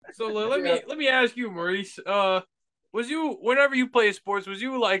Yeah. let me ask you, Maurice. Was you whenever you play sports, was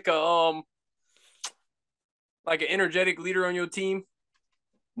you like an energetic leader on your team?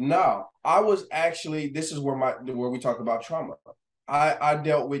 No, I was actually. This is where we talk about trauma. I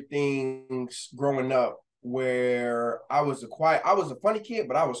dealt with things growing up where I was a funny kid,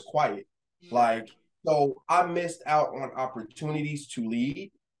 but I was quiet. Right. Like so, I missed out on opportunities to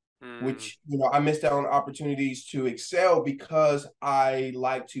lead, Mm, which I missed out on opportunities to excel because I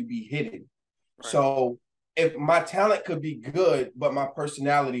like to be hidden. right. So if my talent could be good, but my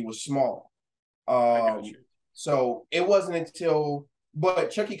personality was small. I got Um, you. so it wasn't until, but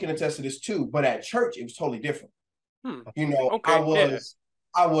Chucky can attest to this too. But at church, it was totally different. Hmm. You know, I Okay. Yeah. was,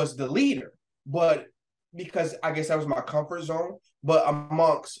 I was the leader, but because I guess that was my comfort zone. But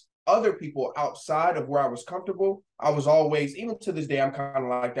amongst other people outside of where I was comfortable, I was always, even to this day, I'm kind of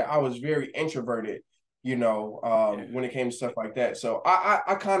like that. I was very introverted. Yeah. When it came to stuff like that. So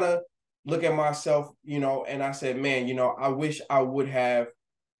I kind of look at myself, and I said, man, I wish I would have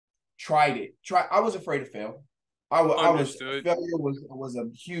tried it. I was afraid to fail. I was Understood. failure was a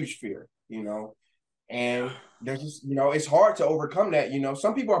huge fear, Yeah. and there's just it's hard to overcome that.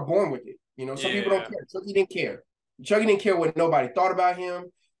 Some people are born with it. Some people don't Yeah. care. Chucky didn't care. Chucky didn't care what nobody thought about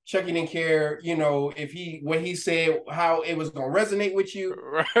him. Chucky didn't care, if what he said, how it was gonna resonate with you.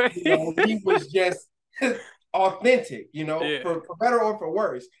 Right. He was just authentic, Yeah. for better or for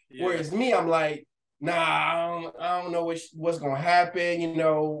worse. Yeah. Whereas me, I'm like, nah, I don't know what's gonna happen.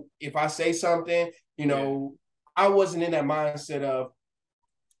 If I say something, Yeah. I wasn't in that mindset of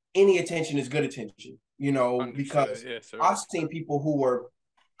any attention is good attention. Understood. Because Yes, sir. I've seen people who were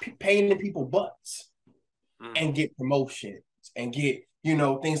paying people butts Mm. and get promotions and get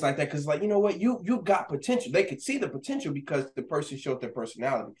things like that, because like what, you got potential. They could see the potential because the person showed their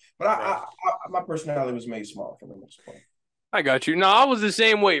personality, but Right. my personality was made small for the most part. I got you. No, I was the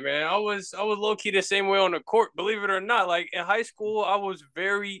same way, man. I was low key the same way on the court. Believe it or not, like in high school, I was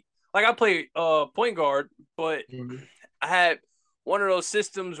very like I played point guard, but Mm-hmm. I had one of those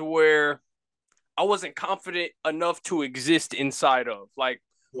systems where I wasn't confident enough to exist inside of. Like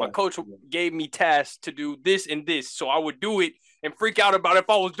my Yeah, coach yeah. gave me tasks to do this and this, so I would do it and freak out about if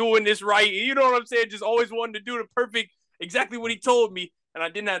I was doing this right. You know what I'm saying? Just always wanted to do the perfect, exactly what he told me, and I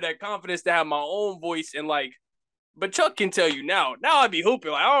didn't have that confidence to have my own voice and like. But Chuck can tell you now. Now I be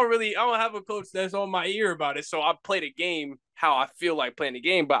hooping. Like I don't have a coach that's on my ear about it. So I play the game how I feel like playing the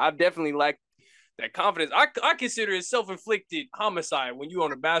game. But I definitely lack that confidence. I consider it self inflicted homicide when you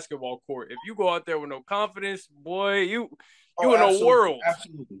on a basketball court. If you go out there with no confidence, boy, Oh, you in a absolutely, world.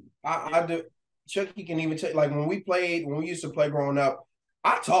 absolutely. I Yeah, do. Chucky can even tell. Like when we used to play growing up,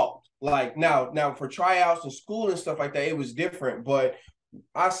 I talked. Like now for tryouts and school and stuff like that, it was different. But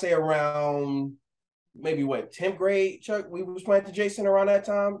I say around maybe what 10th grade, Chuck. We was playing at the J Center around that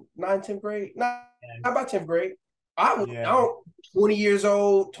time, 9th, 10th grade. Not about 10th grade. I Yeah. don't 20 years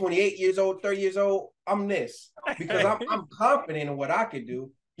old, 28 years old, 30 years old. I'm this because I'm confident in what I could do.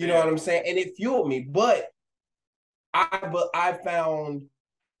 You know yeah, what I'm saying? And it fueled me. But I found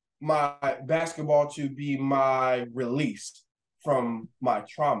my basketball to be my release from my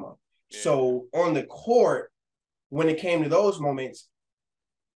trauma. yeah. So on the court, when it came to those moments,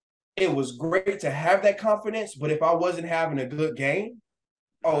 it was great to have that confidence. But if I wasn't having a good game,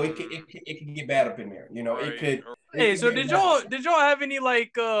 oh, Mm, it could get bad up in there. It right. could it Hey, could so get bad. did y'all have any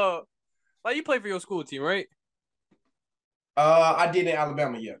like you play for your school team, right? I did in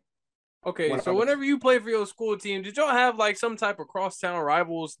Alabama, yeah. Okay, When I so was whenever you play for your school team, did y'all have like some type of crosstown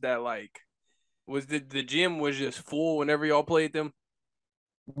rivals that like was the gym was just full whenever y'all played them?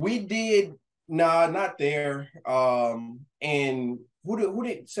 we did nah, not there. And who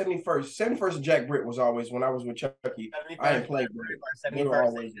did 71st? 71st and Jack Britt was always when I was with Chucky. I 71st, didn't play great. They were 71st,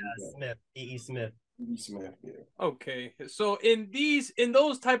 always Smith, E. Smith. Smith, yeah. Okay, so in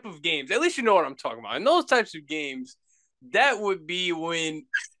those type of games, at least you know what I'm talking about. In those types of games, that would be when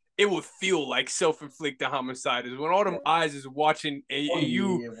it would feel like self-inflicted homicide is when all them eyes is watching and Oh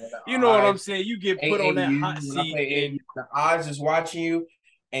you, yeah, when the you know what I'm eyes saying? You get put on that AAU, hot when I seat play and AAU, the eyes is watching you,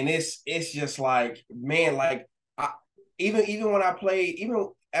 and it's just like, man, like even when I played, even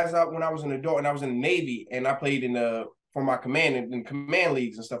when I was an adult and I was in the Navy and I played for my command in command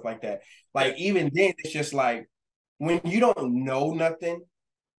leagues and stuff like that. yeah, Like even then, it's just like when you don't know nothing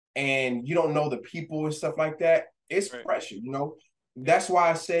and you don't know the people and stuff like that, it's right, pressure. yeah, That's why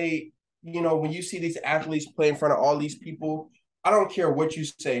I say, when you see these athletes play in front of all these people, I don't care what you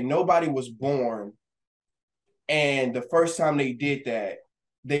say. Nobody was born, and the first time they did that,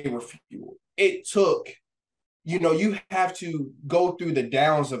 they were fueled. It took, you have to go through the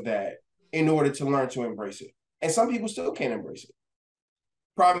downs of that in order to learn to embrace it. And some people still can't embrace it.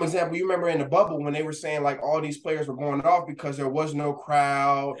 Prime example, you remember in the bubble when they were saying like all these players were going off because there was no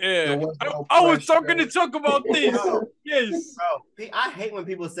crowd, there Yeah, was no I was talking to pressure. Chuck about this. Bro, Yes, I hate when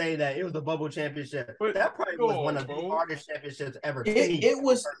people say that it was the bubble championship. but That probably go was one on, of the bro. hardest championships ever. It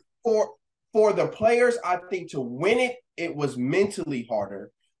was for the players, I think to win it, it was mentally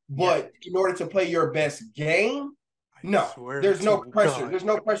harder. But in order to play your best game, no, there's no pressure. There's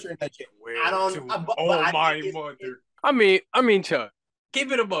no pressure in that game. I don't. But Oh I my think mother. I mean, Chuck,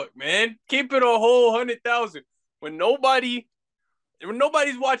 keep it a buck, man. Keep it a whole 100,000. When nobody's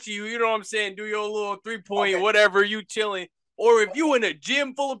watching you, you know what I'm saying? Do your little 3-point, whatever, you chilling. Or if you in a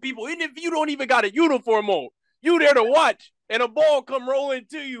gym full of people, even if you don't even got a uniform on, you there to watch, and a ball come rolling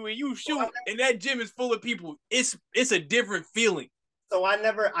to you and you shoot, and that gym is full of people. It's a different feeling. So I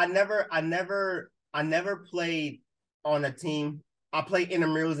never played on a team. I played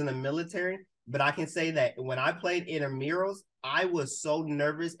intramurals in the military, but I can say that when I played intramurals, I was so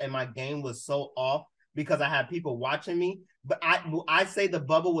nervous and my game was so off because I had people watching me. But I say the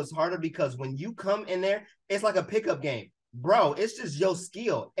bubble was harder because when you come in there, it's like a pickup game, bro. It's just your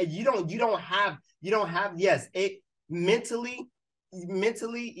skill, and you don't have yes, it mentally,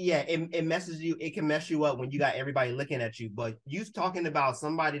 yeah, it messes you. It can mess you up when you got everybody looking at you. But you talking about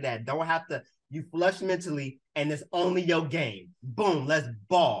somebody that don't have to. You flush mentally, and it's only your game. Boom, let's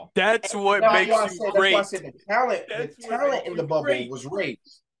ball. That's what makes you great. That's why I said the talent in the bubble was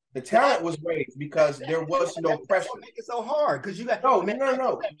raised. The talent was raised because there was no pressure. That's what make it so hard because you got no.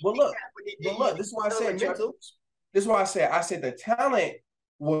 But look, this is why I said mental. This is why I said the talent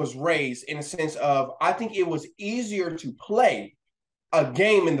was raised in a sense of I think it was easier to play a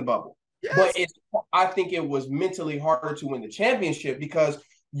game in the bubble, but I think it was mentally harder to win the championship because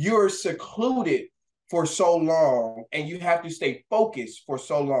you're secluded for so long and you have to stay focused for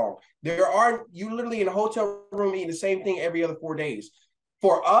so long. You literally in a hotel room eating the same thing every other 4 days.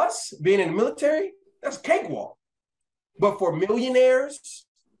 For us, being in the military, that's cakewalk. But for millionaires,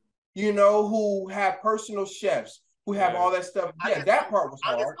 who have personal chefs, who have all that stuff, that part was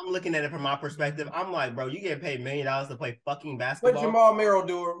hard. I'm looking at it from my perspective. I'm like, bro, you get paid $1 million to play fucking basketball.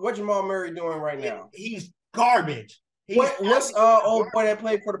 What Jamal Murray doing right now? He's garbage. What's old boy that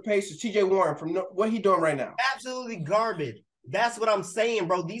played for the Pacers, TJ Warren, what he doing right now? Absolutely garbage. That's what I'm saying,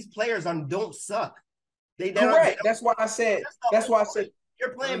 bro. These players don't suck. Correct. That's why I said.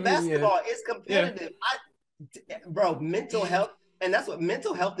 You're playing basketball. Yeah. It's competitive. Bro, mental health, and that's what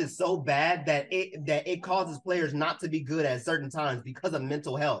mental health is so bad that it causes players not to be good at certain times because of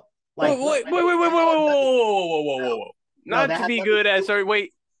mental health. Like, wait, whoa. Not to be good at certain.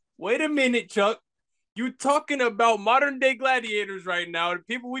 Wait a minute, Chuck. You talking about modern day gladiators right now? The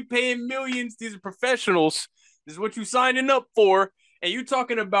people we paying millions. These are professionals. This is what you signing up for, and you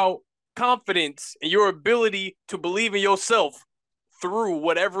talking about confidence and your ability to believe in yourself through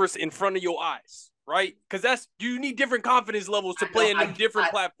whatever's in front of your eyes, right? Because you need different confidence levels to play in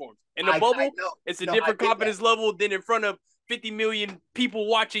different platforms. In the bubble, it's a different confidence level than in front of 50 million people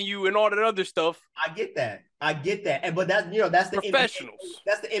watching you and all that other stuff. I get that. But that's the professionals. NBA,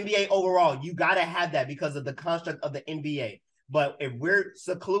 that's the NBA overall. You got to have that because of the construct of the NBA. But if we're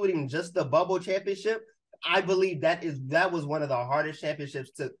secluding just the bubble championship, I believe that was one of the hardest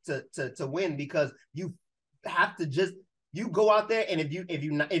championships to win because you have to just you go out there and if you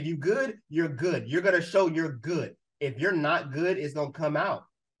good, you're good. You're gonna show you're good. If you're not good, it's gonna come out.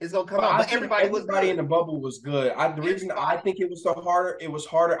 It's gonna come out. But everybody in the bubble was good. The reason I think it was so harder, it was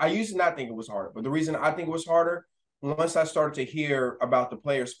harder. I used to not think it was harder, but the reason I think it was harder, once I started to hear about the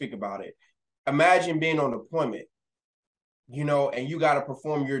players speak about it. Imagine being on deployment, and you got to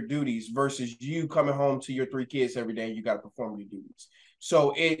perform your duties versus you coming home to your 3 kids every day and you got to perform your duties.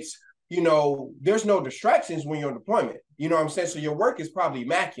 So it's, there's no distractions when you're on deployment. You know what I'm saying? So your work is probably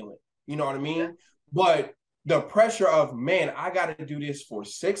immaculate. You know what I mean? Yeah. But the pressure of, man, I got to do this for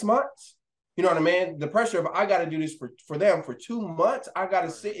 6 months. You know what I mean? The pressure of, I got to do this for them for 2 months. I got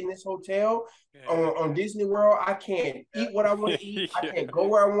to sit in this hotel on Disney World. I can't eat what I want to eat. I can't go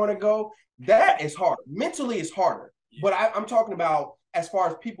where I want to go. That is hard. Mentally, it's harder. But I'm talking about as far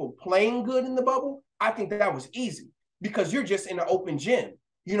as people playing good in the bubble, I think that was easy because you're just in an open gym.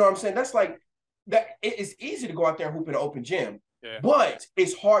 You know what I'm saying? That's like that. It's easy to go out there and hoop in an open gym, but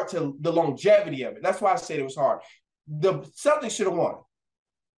it's hard to the longevity of it. That's why I said it was hard. The Celtics should have won,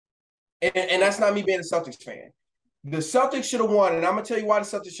 and that's not me being a Celtics fan. The Celtics should have won, and I'm gonna tell you why the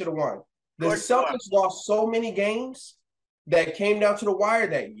Celtics should have won. The Celtics lost so many games that came down to the wire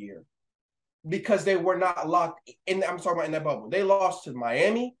that year. Because they were not locked in. I'm talking about in that bubble. They lost to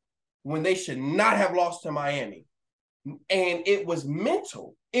Miami when they should not have lost to Miami. And it was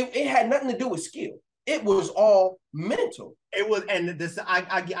mental. It had nothing to do with skill. It was all mental. It was, and this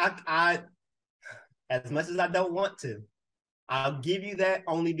I as much as I don't want to, I'll give you that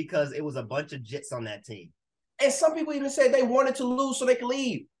only because it was a bunch of jits on that team. And some people even said they wanted to lose so they could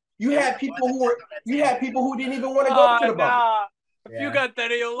leave. You had people who didn't even want to go to the bubble. Nah. If you got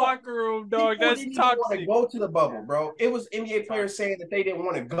that in your locker room, dog, People that's didn't toxic. even want to go to the bubble, bro. It was NBA players saying that they didn't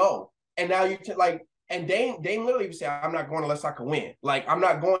want to go, and now and Dame literally would say, "I'm not going unless I can win. Like I'm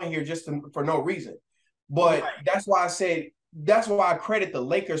not going here just for no reason." But that's why I credit the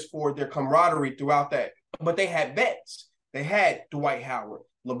Lakers for their camaraderie throughout that. But they had vets. They had Dwight Howard,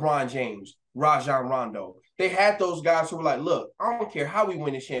 LeBron James, Rajon Rondo. They had those guys who were like, "Look, I don't care how we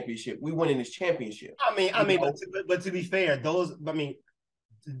win this championship. We winning this championship." But to be fair,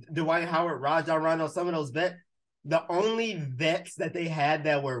 Dwight Howard, Rajon Rondo, some of those vets, the only vets that they had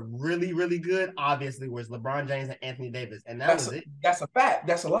that were really, really good, obviously, was LeBron James and Anthony Davis. And was it. That's a fact.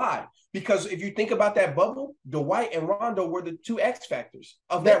 That's a lie. Because if you think about that bubble, Dwight and Rondo were the two X factors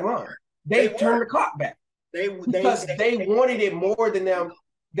of that run. They turned the clock back. They wanted it more than them.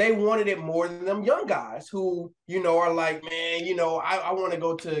 They wanted it more than them young guys who, are like, man, I want to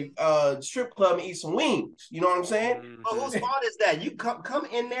go to strip club and eat some wings. You know what I'm saying? But whose fault is that? You come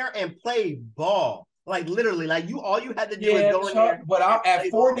in there and play ball. Like literally, like all you had to do is go in there. But at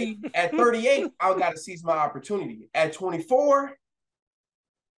 40, at 38, I got to seize my opportunity. At 24,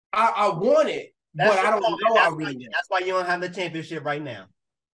 I want it, but I don't know I really want it. That's why you don't have the championship right now.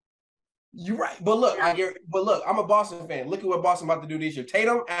 You're right. But look, I'm a Boston fan. Look at what Boston about to do this year.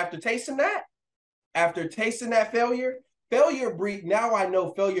 Tatum, after tasting that failure breeds, now I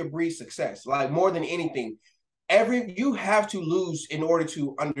know failure breeds success. Like more than anything, you have to lose in order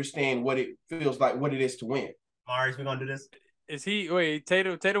to understand what it feels like, what it is to win. Marius, we're gonna do this. Is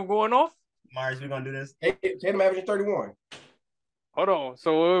Tatum going off? Marius, we're gonna do this. Tatum averaging 31. Hold on.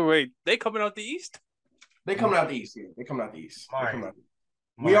 So wait, they coming out the East? They coming out the East. Yeah. They coming out the East.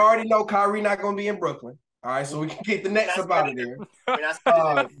 We already know Kyrie not going to be in Brooklyn. All right, so we can get the Nets up out of there.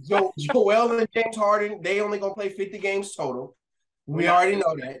 Joel and James Harden, they only going to play 50 games total. We already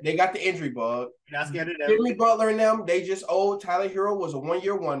know that. They got the injury bug. Not scared of them. Jimmy Butler and them, they just Tyler Hero was a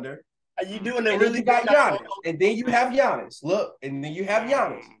one-year wonder. Are you doing it? And then you got Giannis. And then you have Giannis. Look, and then you have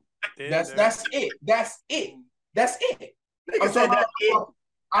Giannis. That's it. That's it. I'm talking about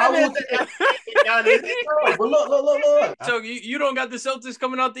look. So you don't got the Celtics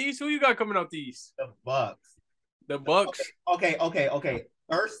coming out the East? Who you got coming out the East? The Bucks. The Bucks. Okay.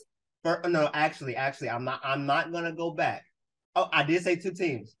 First, no, actually, I'm not gonna go back. Oh, I did say two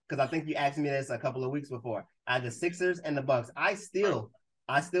teams because I think you asked me this a couple of weeks before. I had the Sixers and the Bucks. I still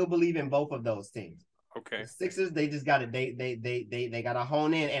believe in both of those teams. Okay. The Sixers, they just got to they got to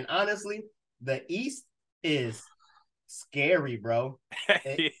hone in, and honestly, the East is scary, bro.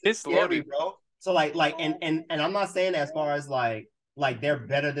 It's scary, bro. So and I'm not saying as far as like they're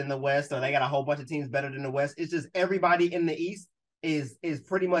better than the West or they got a whole bunch of teams better than the West. It's just everybody in the East is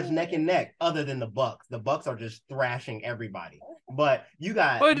pretty much neck and neck, other than the Bucks. The Bucks are just thrashing everybody. But you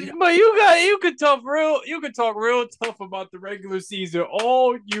could talk real tough about the regular season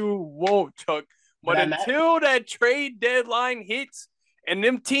all you want, Chuck. But until that trade deadline hits and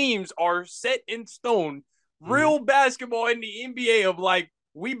them teams are set in stone, real basketball in the NBA of like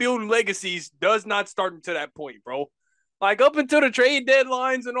we building legacies does not start until that point, bro. Like up until the trade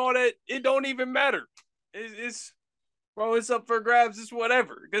deadlines and all that, it don't even matter. It's up for grabs. It's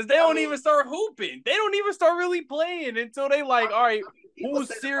whatever because they don't even start hooping. They don't even start really playing until they like, all right, who's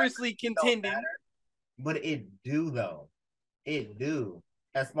seriously contending? But it do though. It do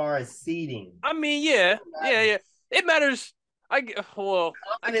as far as seeding. I mean, yeah. It matters. I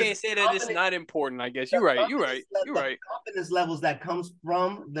can't say that it's not important. I guess you're right. The confidence levels that comes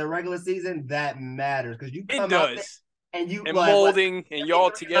from the regular season that matters because you come out and molding and y'all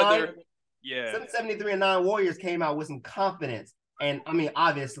together. Yeah, 73-9 Warriors came out with some confidence, and I mean,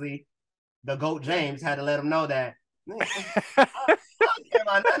 obviously, the GOAT James had to let them know that. I don't care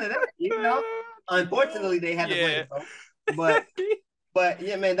about none of that, Unfortunately, they had to win. But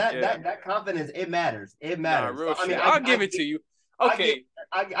yeah, man, that confidence it matters. It matters. Nah, so, I mean, I'll give it to you. Okay,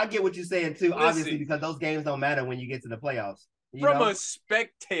 I get what you're saying too. Listen, obviously, because those games don't matter when you get to the playoffs. From a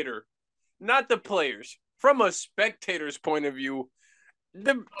spectator, not the players. From a spectator's point of view.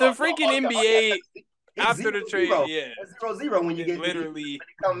 The freaking NBA after the trade, 0-0 when you get literally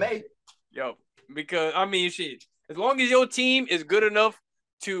come May. Yo, because I mean, shit. As long as your team is good enough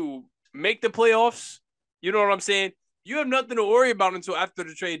to make the playoffs, you know what I'm saying. You have nothing to worry about until after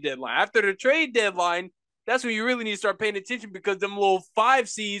the trade deadline. After the trade deadline, that's when you really need to start paying attention because them little 5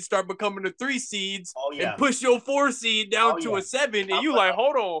 seeds start becoming the 3 seeds and push your 4 seed down to a 7, and you like,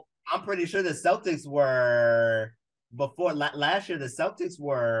 hold on. I'm pretty sure the Celtics were before last year. The Celtics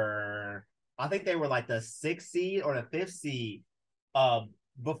were, I think they were like the 6th seed or the 5th seed, uh,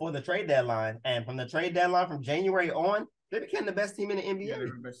 before the trade deadline. And from the trade deadline from January on, they became the best team in the Yeah, NBA. they're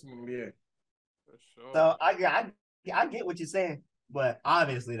the best team in the NBA. For sure. So I get what you're saying, but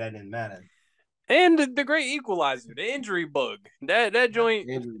obviously that didn't matter. And the great equalizer, the injury bug. That joint,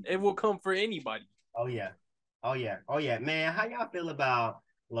 Injury. it will come for anybody. Oh yeah, oh yeah, oh yeah, man. How y'all feel about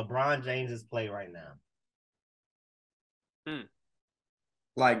LeBron James's play right now?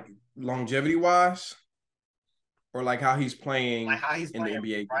 Like longevity wise, or like how he's Like playing how he's in the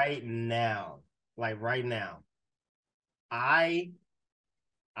playing NBA. right now, like right now. I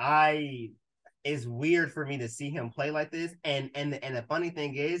I it's weird for me to see him play like this. And the funny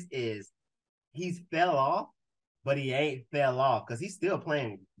thing is he's fell off, but he ain't fell off because he's still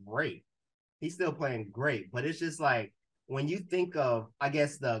playing great. He's still playing great. But it's just like when you think of, I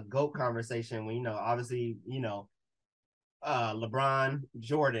guess, the GOAT conversation, when obviously, LeBron,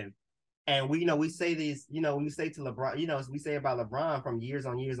 Jordan, and we say these, we say to LeBron, we say about LeBron from years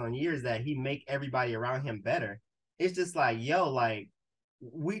on years on years that he make everybody around him better. It's just like, yo, like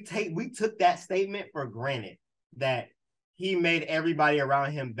we took that statement for granted that he made everybody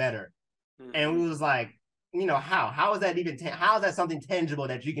around him better. Mm-hmm. And we was like, how is that how is that something tangible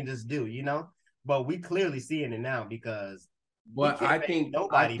that you can just do, But we clearly seeing it now because But I think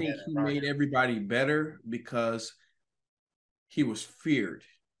he made everybody better because he was feared.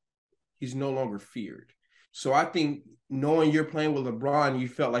 He's no longer feared. So I think knowing you're playing with LeBron, you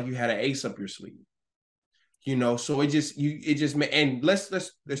felt like you had an ace up your sleeve. So it just made, and let's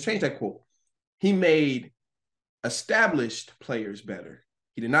change that quote. He made established players better.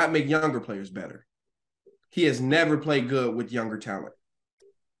 He did not make younger players better. He has never played good with younger talent.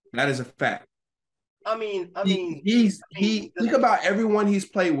 That is a fact. Think about everyone he's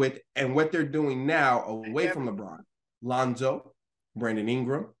played with and what they're doing now away from LeBron. Lonzo, Brandon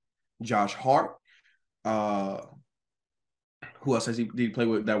Ingram, Josh Hart. Who else did he play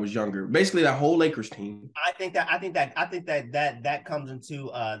with that was younger? Basically, that whole Lakers team. I think that comes into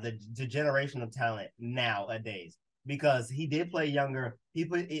the generation of talent nowadays because he did play younger. He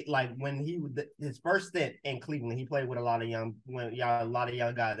played it like when his first stint in Cleveland, he played with a lot of young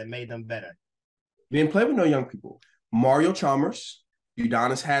guys that made them better. He didn't play with no young people. Mario Chalmers,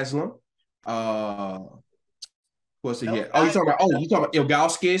 Udonis Haslem. Who else did he have? You talking about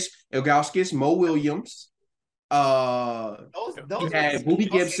Ilgauskas, Mo Williams. He had Boobie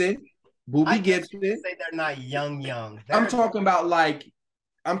Gibson. Say they're not young. I'm talking about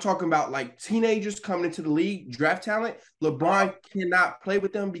like teenagers coming into the league, draft talent. LeBron cannot play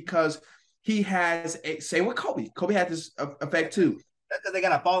with them because he has same with Kobe. Kobe had this effect too. That's because they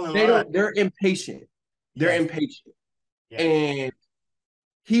gotta fall in line. They're impatient. Impatient. Yes. And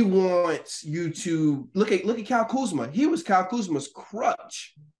he wants you to look at Kyle Kuzma. He was Kyle Kuzma's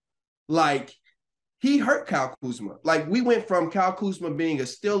crutch. Like he hurt Kyle Kuzma. Like we went from Kyle Kuzma being a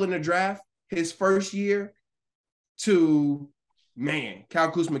steal in the draft his first year to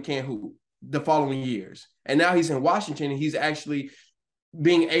Kyle Kuzma can't hoop the following years. And now he's in Washington and he's actually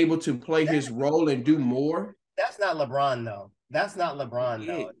being able to play his role and do more. That's not LeBron though. That's not LeBron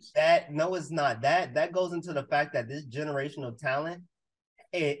though. No, it's not. That goes into the fact that this generational talent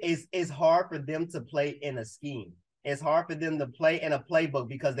is hard for them to play in a scheme. It's hard for them to play in a playbook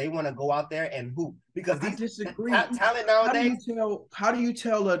because they want to go out there and hoop. Because I disagree. Talent nowadays. How do you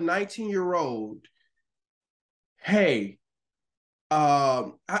tell a 19-year-old, hey,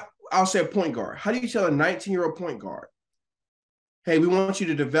 I'll say a point guard. How do you tell a 19-year-old point guard, hey, we want you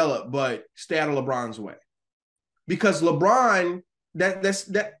to develop, but stay out of LeBron's way? Because LeBron, that's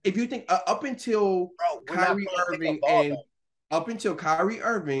if you think up until Kyrie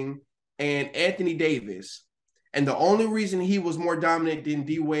Irving and Anthony Davis, and the only reason he was more dominant than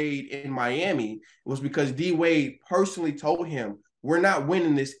D Wade in Miami was because D Wade personally told him, we're not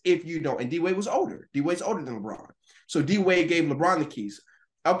winning this if you don't. And D Wade was older. D Wade's older than LeBron. So D Wade gave LeBron the keys.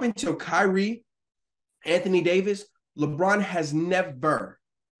 Up until Kyrie, Anthony Davis, LeBron has never,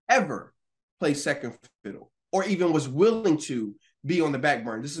 ever played second fiddle or even was willing to be on the back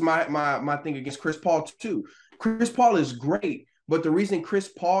burner. This is my thing against Chris Paul too. Chris Paul is great, but the reason Chris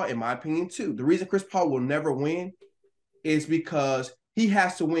Paul, in my opinion too, the reason Chris Paul will never win is because he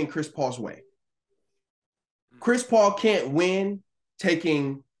has to win Chris Paul's way. Chris Paul can't win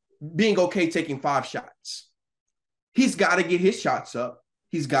being okay taking 5 shots. He's got to get his shots up.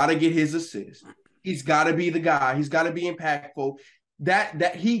 He's got to get his assists. He's got to be the guy. He's got to be impactful.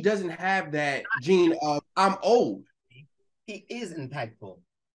 That he doesn't have that gene of I'm old. He is impactful.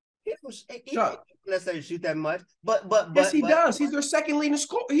 He don't necessarily shoot that much, but yes, he does. He's their second leading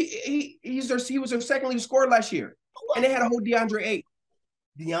scorer. He was their second leading scorer last year, and they had a whole DeAndre Ayton.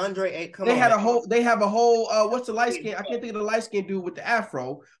 DeAndre Ayton, come They on. had man. They have a whole what's the light skin? I can't think of the light skin dude with the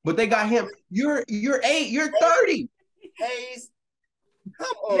afro, but they got him. You're 8, you're 30. Hayes,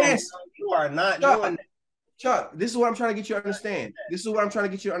 come on. Yes, man. You are not doing that. Chuck, this is what I'm trying to get you to understand. This is what I'm trying to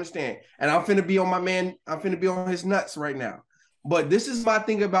get you to understand. And I'm finna be on my man, I'm finna be on his nuts right now. But this is my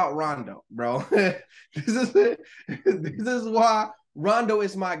thing about Rondo, bro. This is why Rondo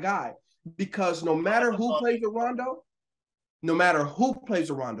is my guy. Because no matter who plays with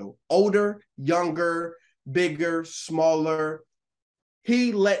Rondo, older, younger, bigger, smaller,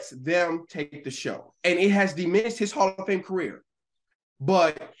 he lets them take the show. And it has diminished his Hall of Fame career.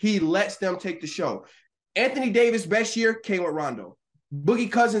 But he lets them take the show. Anthony Davis' best year came with Rondo.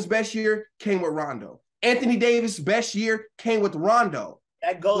 Boogie Cousins' best year came with Rondo. Anthony Davis' best year came with Rondo.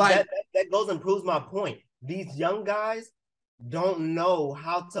 That goes and proves my point. These young guys don't know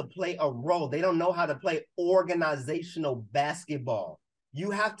how to play a role. They don't know how to play organizational basketball. You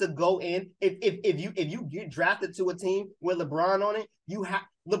have to go in. If you get drafted to a team with LeBron on it,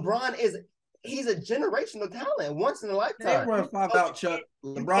 he's a generational talent, once in a lifetime. They run 5 out, Chuck.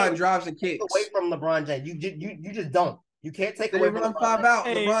 LeBron drives and kicks. Away from LeBron James, you just don't. You can't take away from LeBron 5 out.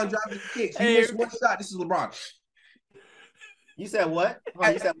 Hey, LeBron drives and kicks. You miss one shot. This is LeBron. You said what?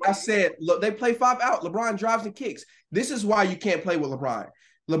 I said, look, they play 5 out. LeBron drives and kicks. This is why you can't play with LeBron.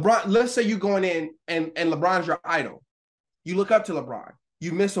 Let's say you're going in and LeBron's your idol. You look up to LeBron.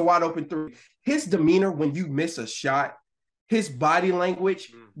 You miss a wide open 3. His demeanor when you miss a shot, his body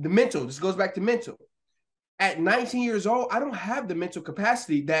language, the mental, this goes back to mental. At 19 years old, I don't have the mental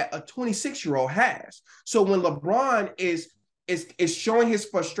capacity that a 26-year-old has. So when LeBron is showing his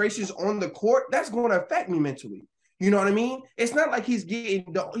frustrations on the court, that's going to affect me mentally. You know what I mean? It's not like he's playing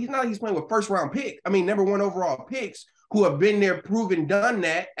with first-round pick. I mean, number 1 overall picks who have been there, proven, done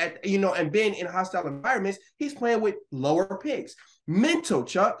that, and been in hostile environments. He's playing with lower picks. Mental,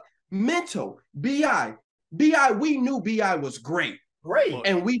 Chuck. Mental. B.I., we knew B.I. was great. Great.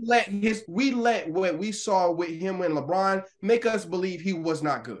 And we let what we saw with him and LeBron make us believe he was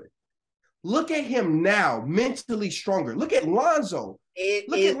not good. Look at him now, mentally stronger. Look at Lonzo.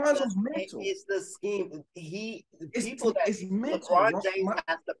 Look at Lonzo's mental. It's the scheme. Mental, LeBron James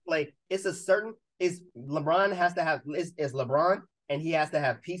has to play. LeBron has to have it's LeBron, and he has to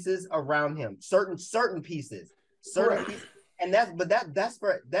have pieces around him. Certain pieces. And that's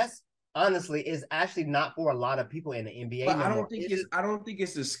honestly is actually not for a lot of people in the NBA. But I don't think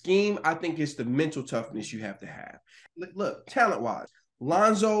it's the scheme. I think it's the mental toughness you have to have. Look, talent-wise,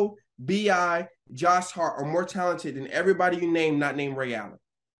 Lonzo, B.I., Josh Hart are more talented than everybody you name, not named Ray Allen.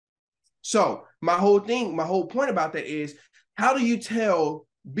 So my whole point about that is, how do you tell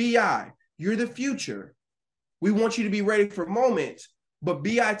B.I., you're the future. We want you to be ready for moments, but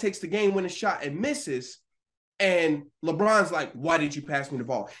B.I. takes the game-winning shot and misses. And LeBron's like, why did you pass me the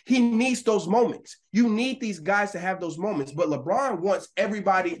ball? He needs those moments. You need these guys to have those moments. But LeBron wants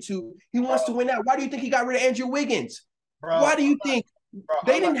everybody to win out. Why do you think he got rid of Andrew Wiggins? Why do you think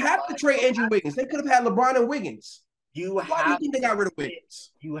they didn't have to trade Andrew Wiggins? They could have had LeBron and Wiggins. Why do you think they got rid of Wiggins?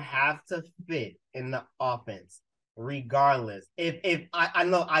 You have to fit in the offense. Regardless, if I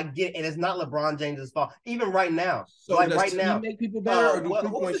know I get it, it's not LeBron James's fault. Even right now, so like right now, make people better or do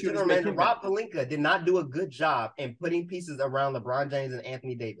three-point shooters make him Rob Pelinka did not do a good job in putting pieces around LeBron James and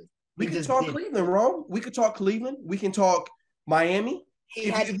Anthony Davis. We can talk Cleveland, Rome. We could talk Cleveland. We can talk Miami.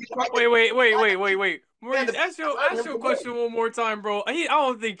 Wait. Maurice, ask your question one more time, bro. I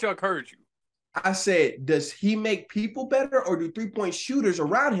don't think Chuck heard you. I said, does he make people better, or do three-point shooters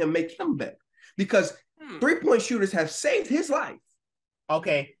around him make him better? Because three-point shooters have saved his life.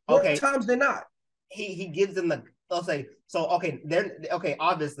 Okay. More times than not. He gives them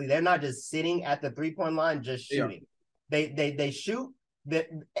obviously they're not just sitting at the three-point line just shooting. Yeah. They shoot. That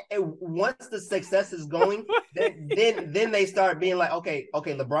once the success is going, then they start being like, okay,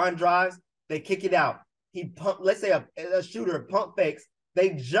 LeBron drives, they kick it out. Let's say a shooter pump fakes.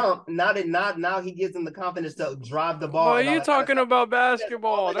 They jump. Now he gives them the confidence to drive the ball. Oh, you're talking about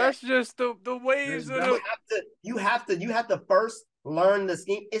basketball. That's just the waves. You have to first learn the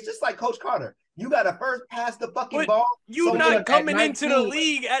scheme. It's just like Coach Carter. You got to first pass the fucking ball. You're not coming into the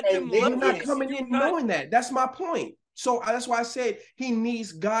league at them levels. You're not coming in knowing that. That's my point. So that's why I said he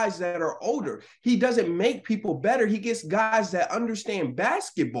needs guys that are older. He doesn't make people better. He gets guys that understand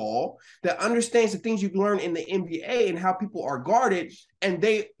basketball, that understands the things you've learned in the NBA and how people are guarded, and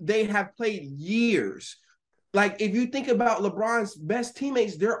they have played years. Like, if you think about LeBron's best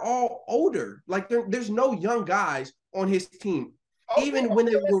teammates, they're all older. Like, there's no young guys on his team. even when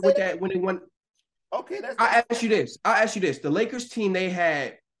they were with that, when they won. Okay, that's. I ask you this. The Lakers team they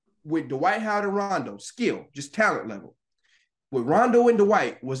had with Dwight Howard and Rondo, skill, just talent level. With Rondo and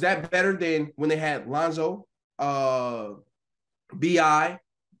Dwight, was that better than when they had Lonzo, Bi,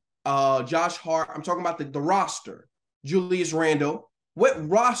 Josh Hart? I'm talking about the roster. Julius Randle. What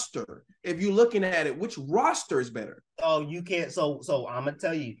roster? If you're looking at it, which roster is better? Oh, you can't. So I'm gonna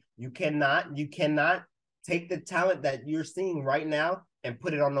tell you, you cannot take the talent that you're seeing right now and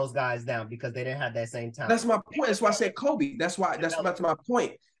put it on those guys down because they didn't have that same talent. That's my point. That's why I said Kobe. That's my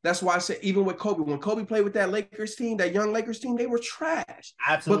point. That's why I said even with Kobe, when Kobe played with that Lakers team, that young Lakers team, they were trash.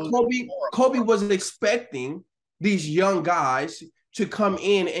 Absolutely. But Kobe wasn't expecting these young guys to come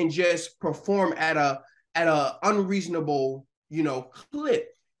in and just perform at a unreasonable, clip.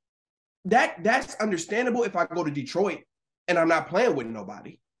 That's understandable if I go to Detroit and I'm not playing with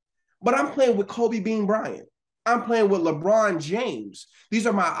nobody. But I'm playing with Kobe Bean Bryant. I'm playing with LeBron James. These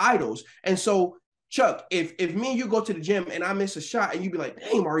are my idols. And so, Chuck, if me and you go to the gym and I miss a shot and you be like,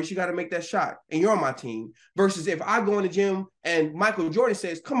 dang, Maurice, you got to make that shot and you're on my team, versus if I go in the gym and Michael Jordan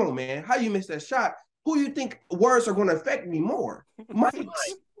says, come on, man, how you miss that shot? Who you think words are going to affect me more? Mike's.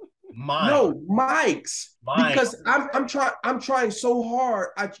 Mike's. Because I'm trying so hard.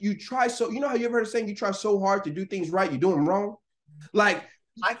 You know how you ever heard of saying you try so hard to do things right, you do them wrong? Like,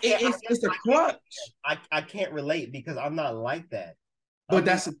 it's a crutch. I can't relate because I'm not like that. But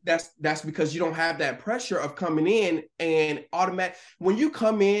that's because you don't have that pressure of coming in and automatic. When you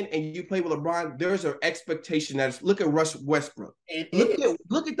come in and you play with LeBron, there's an expectation that look at Russ Westbrook.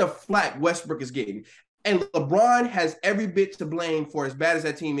 Look at the flack Westbrook is getting. And LeBron has every bit to blame for as bad as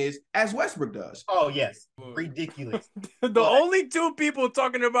that team is, as Westbrook does. Oh, yes. Ridiculous. Only two people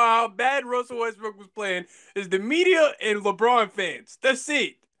talking about how bad Russell Westbrook was playing is the media and LeBron fans. That's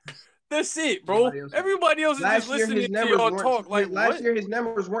it. That's it, bro. Everybody else is just listening to y'all talk. Last year, his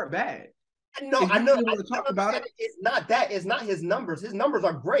numbers weren't bad. No, I know. Want to talk about it. It's not that. It's not his numbers. His numbers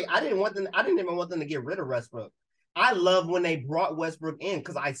are great. I didn't even want them to get rid of Westbrook. I love when they brought Westbrook in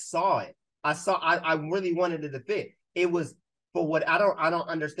because I saw it. I really wanted it to fit. It was for what I don't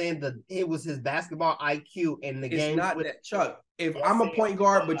understand. It was his basketball IQ in the game. It's not that, Chuck. If I'm a point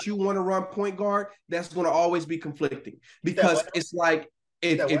guard, but you want to run point guard, that's going to always be conflicting because it's like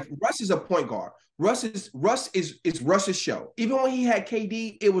if Russ is a point guard, Russ is Russ's show. Even when he had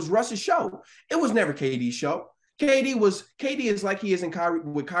KD, it was Russ's show. It was never KD's show. KD is like he is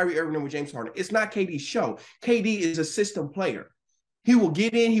with Kyrie Irving and with James Harden. It's not KD's show. KD is a system player. He will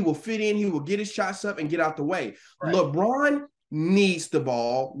get in, he will fit in, he will get his shots up and get out the way. Right. LeBron needs the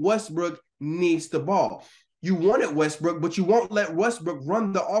ball. Westbrook needs the ball. You wanted Westbrook, but you won't let Westbrook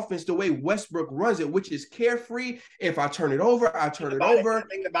run the offense the way Westbrook runs it, which is carefree. If I turn it over, I turn it over.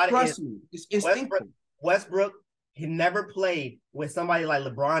 Trust me, it's instinctive. Westbrook, he never played with somebody like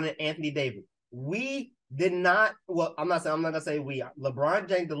LeBron and Anthony Davis. We did not. Well, I'm not gonna say we. LeBron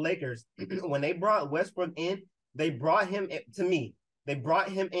James, the Lakers, when they brought Westbrook in, they brought him to me. They brought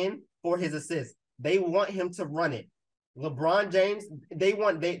him in for his assist. They want him to run it. LeBron James, they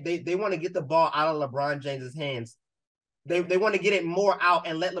want to get the ball out of LeBron James's hands. They want to get it more out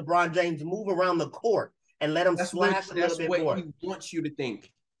and let LeBron James move around the court and let him slash a little bit more. That's what he wants you to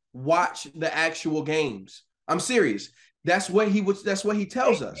think. Watch the actual games. I'm serious. That's what he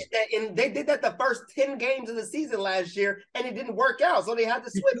tells us. And they did that the first 10 games of the season last year, and it didn't work out, so they had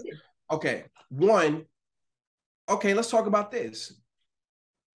to switch it. Okay, let's talk about this.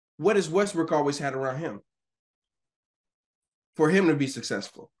 What has Westbrook always had around him for him to be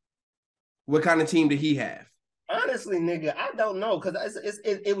successful? What kind of team did he have? Honestly, nigga, I don't know because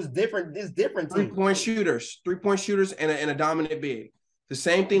it was different. It's different. Three-point shooters, and a dominant big. The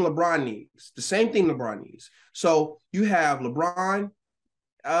same thing LeBron needs. So you have LeBron,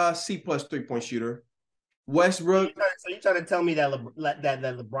 C+ three-point shooter. Westbrook. So you're trying to tell me that that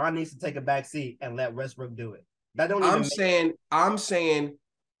LeBron needs to take a back seat and let Westbrook do it? That don't even.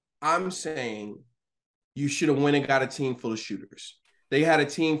 I'm saying you should have went and got a team full of shooters. They had a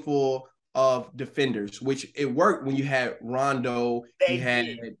team full of defenders, which it worked when you had Rondo,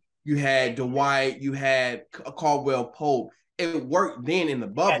 you had Dwight, you had Caldwell Pope. It worked then in the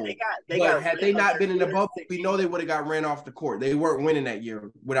bubble. Had they not been in the bubble, we know they would have got ran off the court. They weren't winning that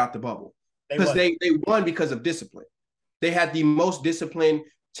year without the bubble because they won because of discipline. They had the most disciplined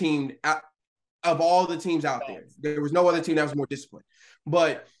team of all the teams out there. There was no other team that was more disciplined.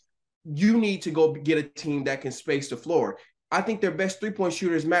 But you need to go get a team that can space the floor. I think their best three-point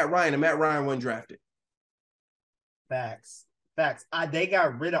shooter is Matt Ryan, and Matt Ryan wasn't drafted. Facts. They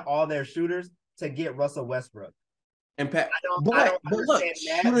got rid of all their shooters to get Russell Westbrook. And but look,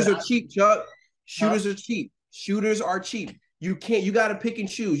 shooters are cheap, Chuck. Shooters are cheap. You can't. You got to pick and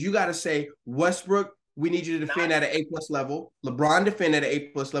choose. You got to say Westbrook, we need you to defend at an A+ level. LeBron defend at an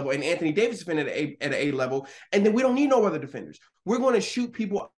A+ level, and Anthony Davis defend at an A level. And then we don't need no other defenders. We're going to shoot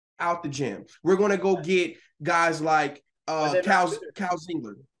people out the gym. We're going to go get guys like Cal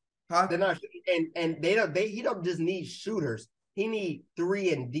Zingler. Huh? They're not, and he don't just need shooters. He need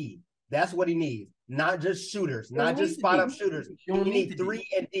 3 and D. That's what he needs. Not just shooters, not just spot up shooters. He need 3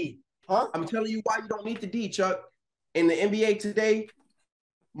 and D. Huh? I'm telling you why you don't need the D, Chuck. In the NBA today,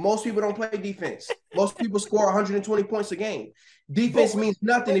 most people don't play defense. Most people score 120 points a game. Defense means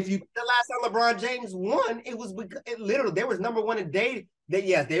nothing if you. The last time LeBron James won, it was because literally they was number one in day. That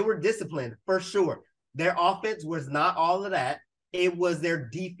yes, they were disciplined for sure. Their offense was not all of that. It was their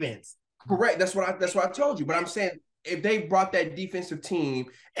defense. Correct. That's what I told you. But I'm saying if they brought that defensive team,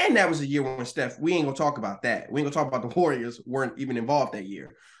 and that was a year when Steph, we ain't gonna talk about that. We ain't gonna talk about the Warriors weren't even involved that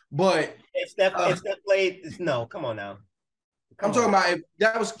year. But if Steph played, no, come on now. I'm talking about if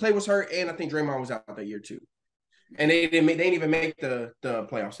that was Clay was hurt, and I think Draymond was out that year too, and they didn't even make the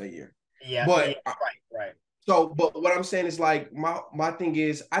playoffs that year. Yeah, but yeah, right. So, but what I'm saying is like my thing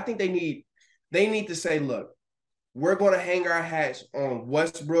is I think they need to say, look, we're going to hang our hats on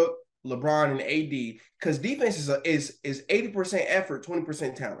Westbrook, LeBron, and AD because defense is 80% effort,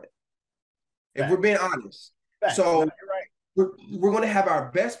 20% talent. If we're being honest, so. We're going to have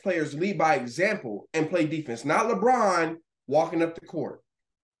our best players lead by example and play defense. Not LeBron walking up the court.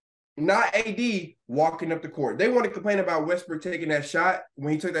 Not AD walking up the court. They want to complain about Westbrook taking that shot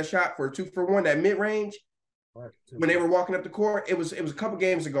when he took that shot for a 2-for-1, that mid-range. When they were walking up the court, it was a couple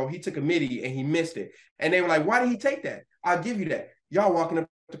games ago. He took a midi and he missed it. And they were like, why did he take that? I'll give you that. Y'all walking up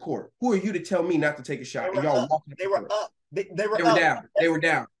the court. Who are you to tell me not to take a shot? And y'all walking up the court. Up. They were down. They were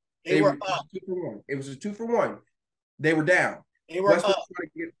down. They were up. It was a 2-for-1. They were down. They were up.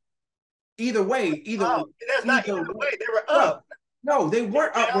 Either way, there's not either way. They were up. No, they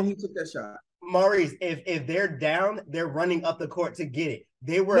weren't up when he took that shot. Maurice, if they're down, they're running up the court to get it.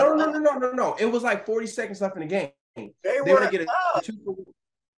 They were no. It was like 40 seconds left in the game. They were to get a 2-for-1.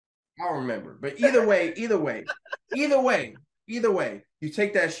 I don't remember, but either way, you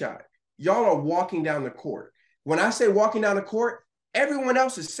take that shot. Y'all are walking down the court. When I say walking down the court, everyone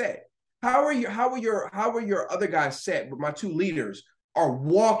else is set. How are your other guys set? But my 2 leaders are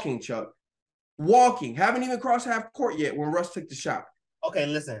walking, Chuck. Walking. Haven't even crossed half court yet when Russ took the shot. Okay,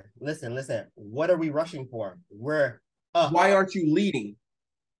 listen. What are we rushing for? We're up. Why aren't you leading?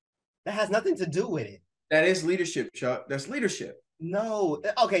 That has nothing to do with it. That is leadership, Chuck. That's leadership. No.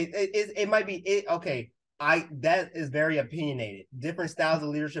 Okay, it might be it. Okay, that is very opinionated. Different styles of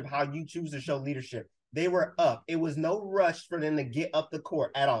leadership, how you choose to show leadership. They were up. It was no rush for them to get up the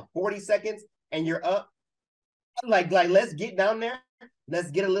court at all. 40 seconds and you're up. Like let's get down there.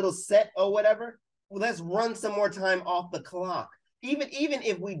 Let's get a little set or whatever. Let's run some more time off the clock. Even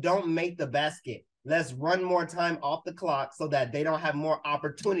if we don't make the basket, let's run more time off the clock so that they don't have more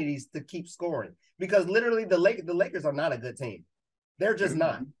opportunities to keep scoring. Because literally the Lakers are not a good team. They're just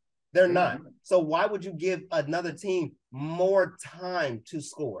not. They're not. So why would you give another team more time to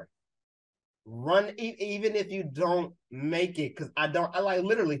score? Run even if you don't make it, because I like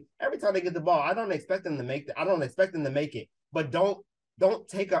literally every time they get the ball, I don't expect them to make it. But don't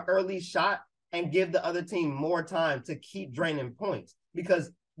take an early shot and give the other team more time to keep draining points because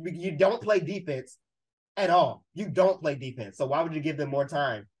you don't play defense at all. You don't play defense, so why would you give them more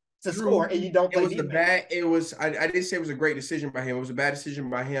time to score and you don't play defense? I didn't say it was a great decision by him. It was a bad decision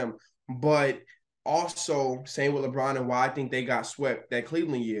by him, but also same with LeBron and why I think they got swept that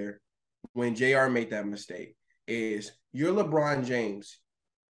Cleveland year. When JR made that mistake is you're LeBron James.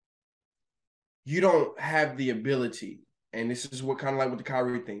 You don't have the ability, and this is what kind of like with the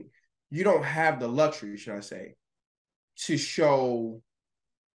Kyrie thing, you don't have the luxury, should I say, to show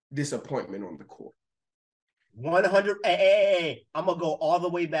disappointment on the court. 100. Hey, I'm gonna go all the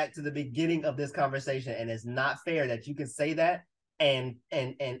way back to the beginning of this conversation, and it's not fair that you can say that and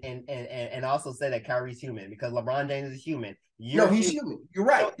also say that Kyrie's human because LeBron James is human. He's human. You're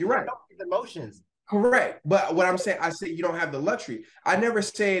right. You're right. Emotions. Correct. But what I'm saying, I said you don't have the luxury. I never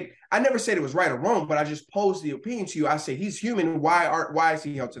said it was right or wrong, but I just posed the opinion to you. I said he's human. Why is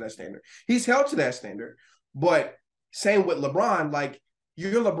he held to that standard? He's held to that standard. But same with LeBron, like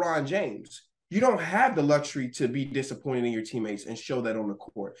you're LeBron James. You don't have the luxury to be disappointed in your teammates and show that on the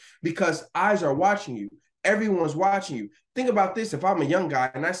court because eyes are watching you. Everyone's watching you. Think about this. If I'm a young guy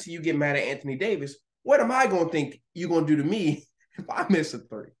and I see you get mad at Anthony Davis, what am I going to think you're going to do to me if I miss a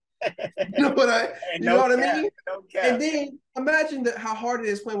 3? You know what I mean? And then imagine how hard it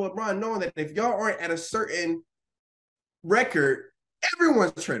is playing with LeBron, knowing that if y'all aren't at a certain record,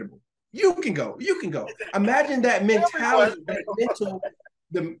 everyone's tradable. You can go. You can go. Imagine that mentality, that mental,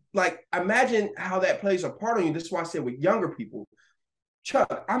 imagine how that plays a part on you. This is why I said with younger people.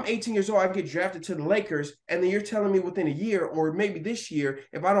 Chuck, I'm 18 years old. I get drafted to the Lakers, and then you're telling me within a year or maybe this year,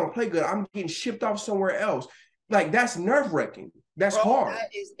 if I don't play good, I'm getting shipped off somewhere else. Like, that's nerve-wracking. That's hard.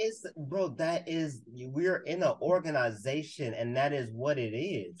 We're in an organization, and that is what it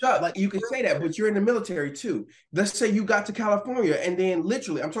is. Chuck, like, you can say that, but you're in the military too. Let's say you got to California, and then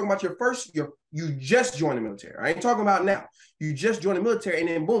literally, I'm talking about you just joined the military. I ain't talking about now. You just joined the military, and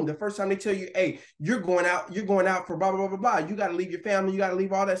then boom, the first time they tell you, hey, you're going out for blah, blah, blah, blah, blah. You got to leave your family, you got to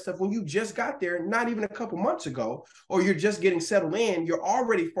leave all that stuff. When you just got there, not even a couple months ago, or you're just getting settled in, you're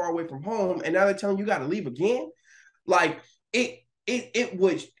already far away from home, and now they're telling you got to leave again. Like, it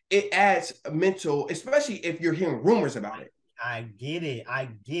adds a mental, especially if you're hearing rumors about it. I get it.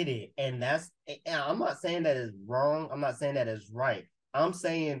 And I'm not saying that is wrong. I'm not saying that is right. I'm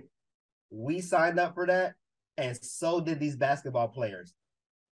saying we signed up for that, and so did these basketball players.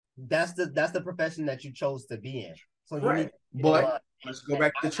 That's the profession that you chose to be in. So you right. But let's go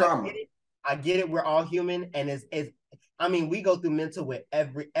back to trauma. I get it. We're all human, and we go through mental with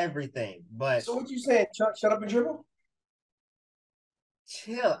everything. But so what you saying, Chuck? Shut up and dribble.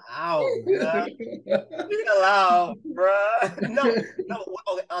 Chill out, bro. Chill out, bro.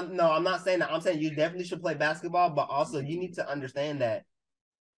 No, I'm not saying that. I'm saying you definitely should play basketball, but also you need to understand that.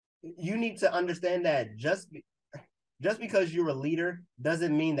 Just because you're a leader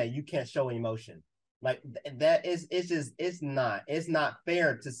doesn't mean that you can't show emotion. Like that is, it's not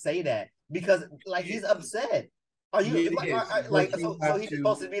fair to say that, because like he's upset. Are you so he's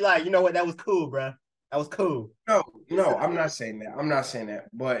supposed to be like, you know what, that was cool, bro. That was cool. No, I'm not saying that.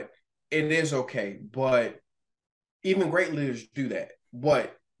 But it is okay. But even great leaders do that.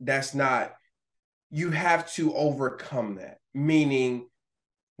 But that's not, you have to overcome that. Meaning,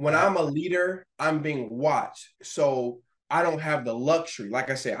 when I'm a leader, I'm being watched. So I don't have the luxury. Like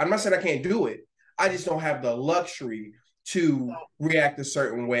I said, I'm not saying I can't do it. I just don't have the luxury to react a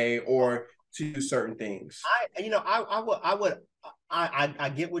certain way or to do certain things. I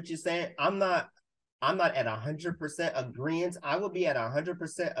get what you're saying. I'm not at 100% agreement. I would be at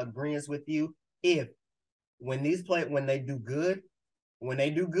 100% agreement with you if when they do good,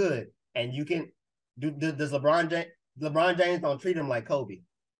 and you can does LeBron James don't treat them like Kobe.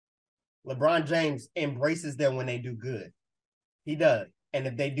 LeBron James embraces them when they do good. He does. And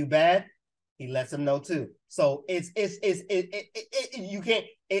if they do bad, he lets them know too. So you can't.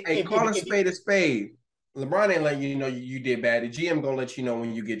 Call a spade a spade. LeBron ain't letting you know you did bad. The GM gonna let you know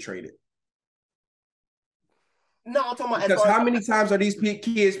when you get traded. No, I'm talking about, because how many times are these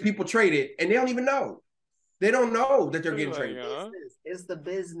people traded and they don't even know? They don't know that they're getting traded. It's the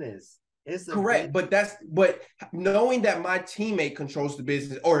business. It's correct, but knowing that my teammate controls the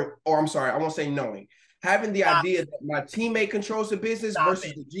business, or I'm sorry, I won't say knowing, having the idea that my teammate controls the business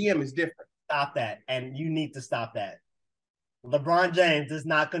versus the GM is different. Stop that, and you need to stop that. LeBron James does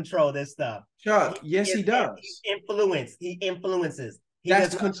not control this stuff. Chuck, yes, he does. He influences.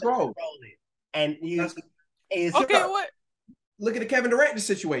 That's control. And you. Okay, what? Look at the Kevin Durant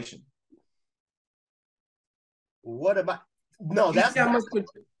situation. What about? No, that's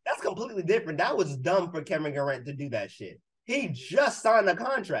completely different. That was dumb for Kevin Durant to do that shit. He just signed a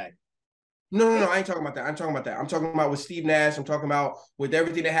contract. No, I ain't talking about that. I'm talking about with Steve Nash. I'm talking about with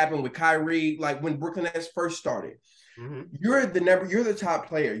everything that happened with Kyrie, like when Brooklyn Nets first started. Mm-hmm. You're the top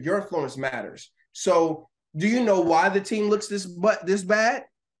player. Your influence matters. So, do you know why the team looks this bad?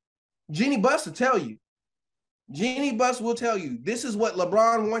 Jeannie Buss will tell you. Jeannie Buss will tell you this is what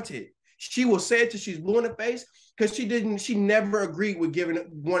LeBron wanted. She will say it till she's blue in the face because she never agreed with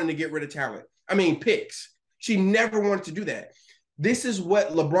wanting to get rid of talent. I mean, picks. She never wanted to do that. This is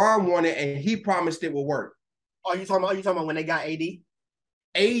what LeBron wanted, and he promised it will work. Are you talking about when they got AD?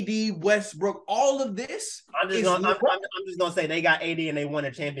 AD, Westbrook, all of this. I'm just gonna say they got AD and they won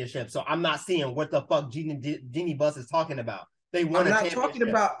a championship. So I'm not seeing what the fuck Jeannie Buss is talking about. They won. I'm not talking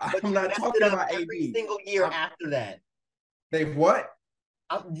about AD. Every single year after that. They what?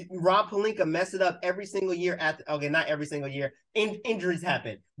 Rob Pelinka messed it up every single year after. Okay, not every single year. Injuries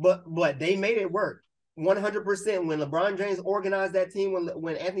happen, but they made it work 100%. When LeBron James organized that team,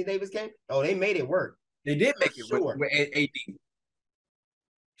 when Anthony Davis came, they made it work. They did make it work with AD.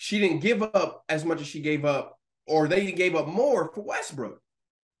 She didn't give up as much as she gave up, or they gave up more for Westbrook.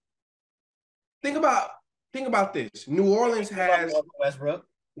 Think about this. New Orleans has Westbrook.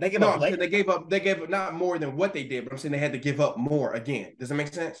 They gave up not more than what they did, but I'm saying they had to give up more again. Does that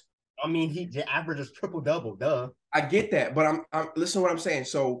make sense? I mean, he averages triple-double, duh. I get that, but I'm listen to what I'm saying.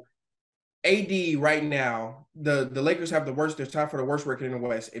 So AD right now, the Lakers have the worst. They're tied for the worst record in the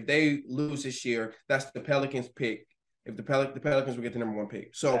West. If they lose this year, that's the Pelicans pick. If the Pelicans will get the number 1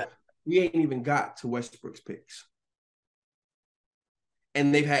 pick, so we ain't even got to Westbrook's picks,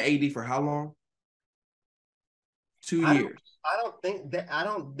 and they've had AD for how long? 2 years. I don't think that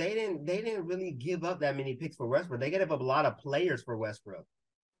they didn't really give up that many picks for Westbrook. They gave up a lot of players for Westbrook.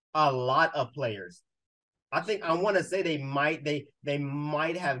 A lot of players. I want to say they might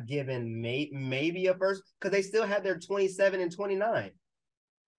have given maybe a first because they still had their 27 and 29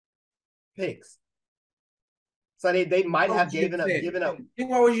 picks. So they might have given up.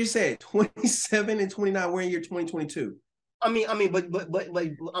 Think what was you said? 27 and 29. We're in year 2022. But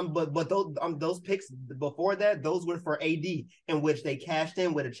those picks before that, those were for AD, in which they cashed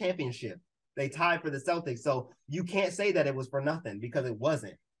in with a championship. They tied for the Celtics, so you can't say that it was for nothing because it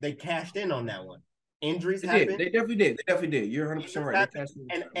wasn't. They cashed in on that one. Injuries happened. They definitely did. You're 100% right.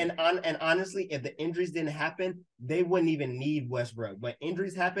 And honestly, if the injuries didn't happen, they wouldn't even need Westbrook. But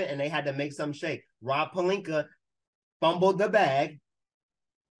injuries happened, and they had to make some shake. Rob Pelinka fumbled the bag,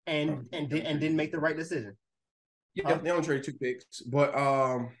 and didn't make the right decision. Yeah, they only traded 2 picks, but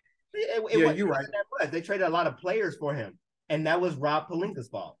you're right. They traded a lot of players for him, and that was Rob Pelinka's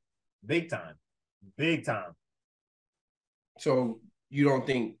fault, big time. So you don't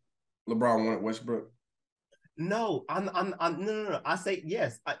think LeBron wanted Westbrook? No, no. I say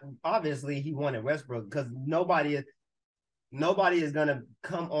yes. Obviously, he wanted Westbrook because nobody is gonna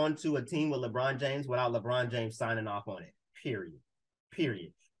come onto a team with LeBron James without LeBron James signing off on it. Period.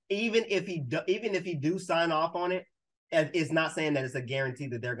 Even if he do sign off on it, it's not saying that it's a guarantee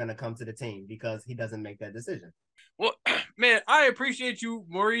that they're going to come to the team because he doesn't make that decision. Well, man, I appreciate you,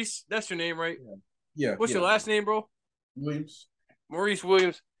 Maurice. That's your name, right? Yeah. What's your last name, bro? Williams. Maurice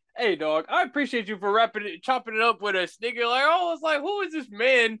Williams. Hey, dog, I appreciate you for chopping it up with us, nigga. Like, oh, it's like, who is this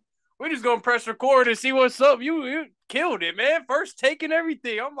man? We're just gonna press record and see what's up. You killed it, man. First take and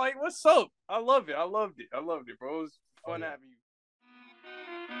everything. I'm like, what's up? I love it. I loved it, bro. It was fun having you.